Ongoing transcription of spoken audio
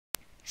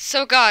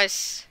So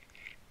guys,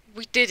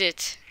 we did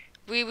it.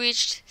 We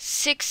reached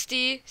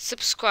 60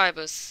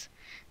 subscribers.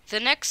 The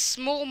next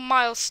small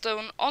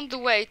milestone on the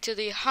way to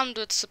the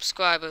 100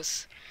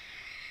 subscribers.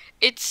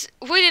 It's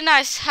really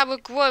nice how we're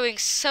growing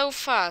so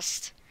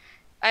fast.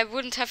 I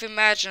wouldn't have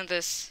imagined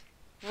this.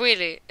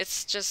 Really,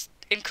 it's just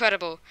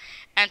incredible.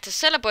 And to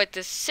celebrate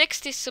the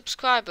 60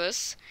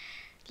 subscribers,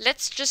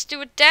 let's just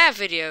do a dare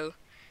video.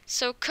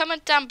 So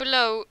comment down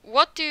below,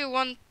 what do you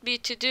want me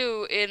to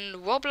do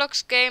in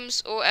Roblox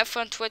games or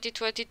F1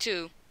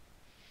 2022?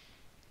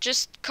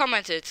 Just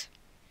comment it.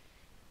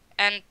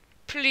 And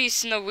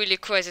please no really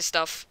crazy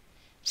stuff.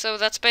 So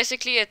that's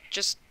basically it.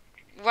 Just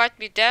write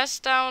me dares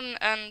down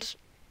and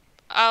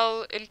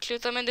I'll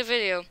include them in the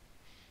video.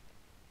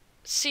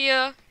 See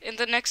ya in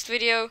the next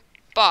video.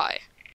 Bye.